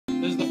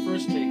This is the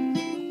first take.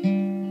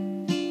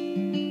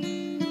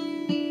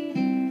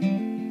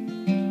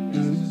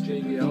 This is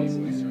JBL's.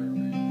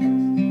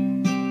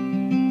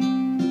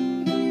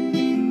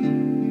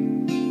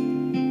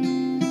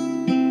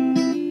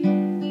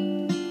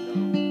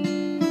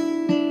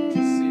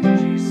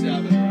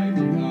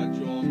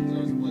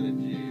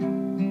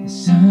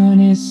 Sun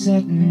is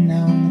setting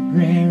on the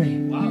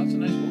prairie. Wow, that's a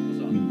nice vocal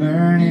song.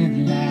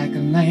 Burning like a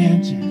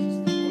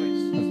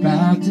lantern,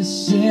 about to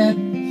set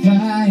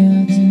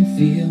fire to the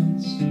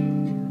fields.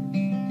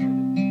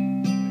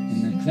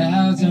 And the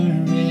clouds are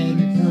red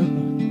and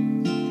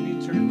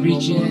purple,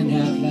 reaching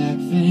out like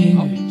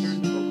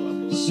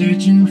fingers,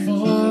 searching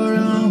for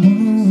a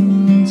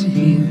wound to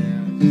heal.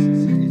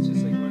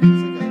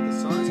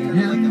 And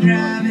I'm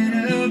driving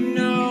up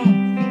north,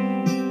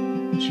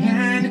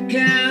 trying to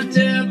count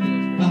up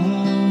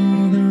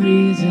all the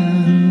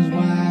reasons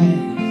why.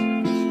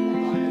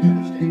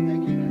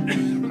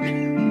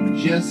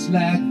 Just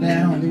like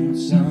that old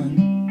sun,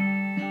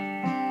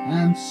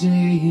 I'm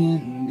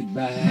saying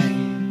goodbye.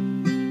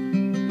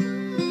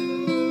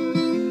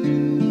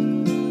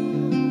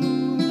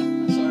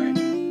 Sorry. Has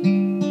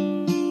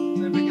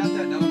anybody got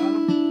that note on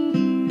them?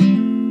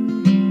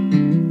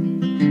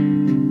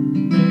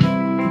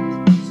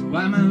 So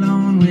I'm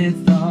alone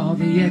with all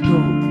the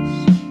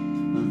echoes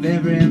of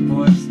every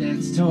voice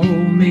that's told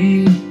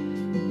me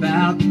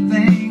about the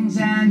things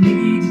I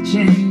need to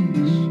change.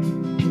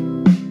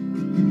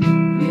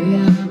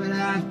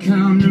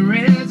 Come to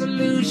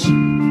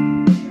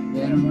resolution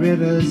that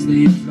rivers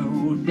they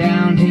flow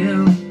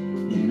downhill,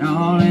 and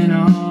all in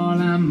all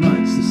I'm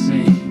much the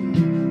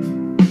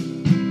same.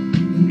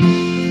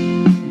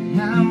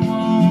 And I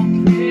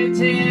won't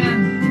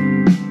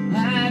pretend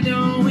I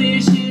don't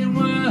wish it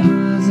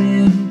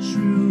wasn't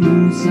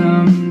true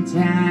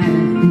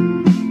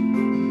sometimes.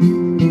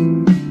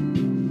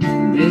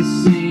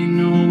 This ain't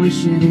no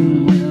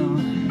wishing well,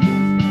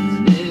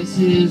 this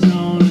is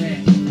only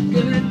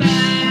goodbye.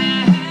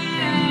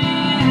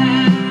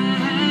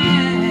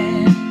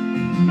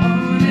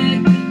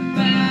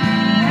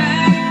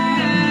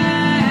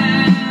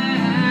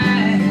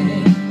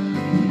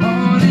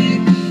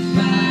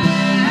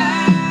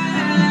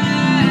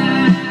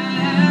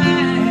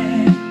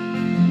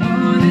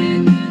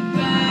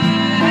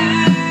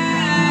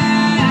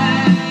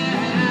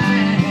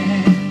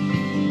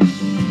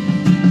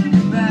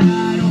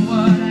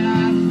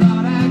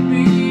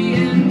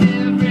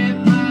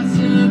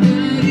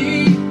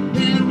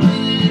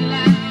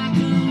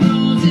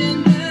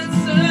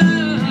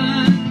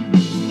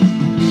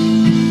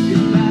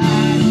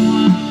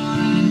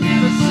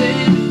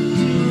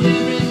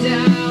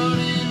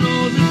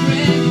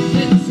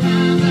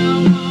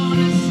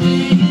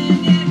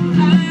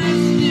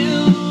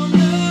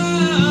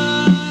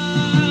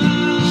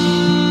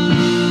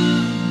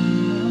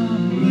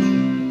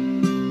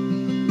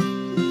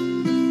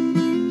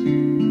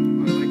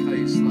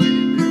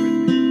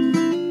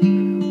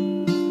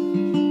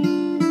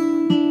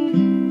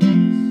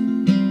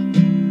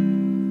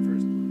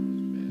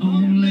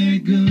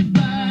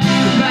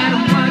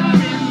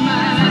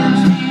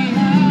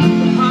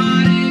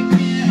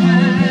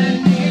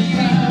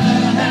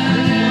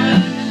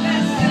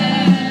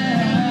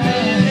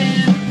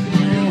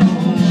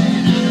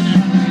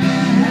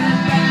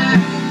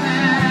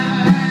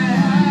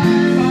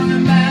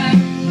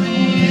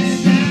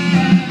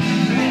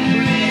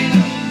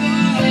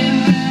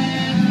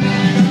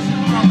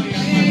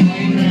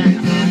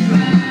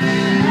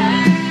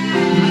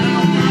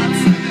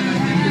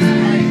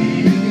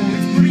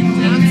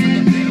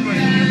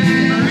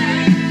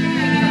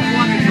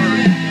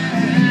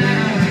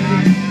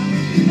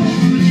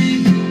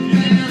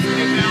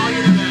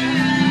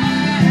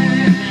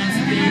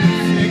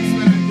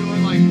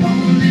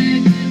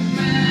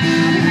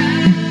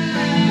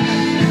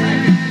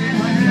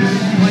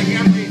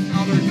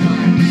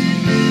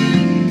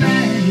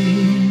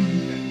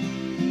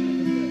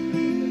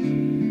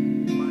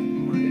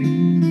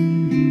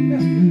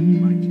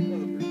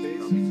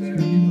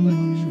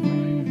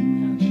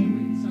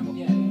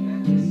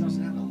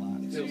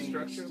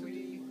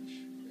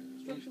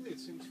 It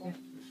seems fun.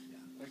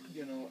 Like,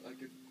 you know, like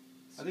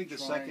I think the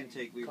second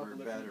take we were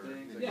better.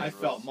 Yeah. I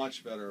felt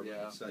much better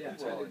Yeah. with the second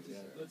Yeah. take.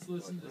 Let's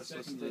listen to the Let's second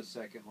listen to the take.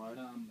 second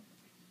one.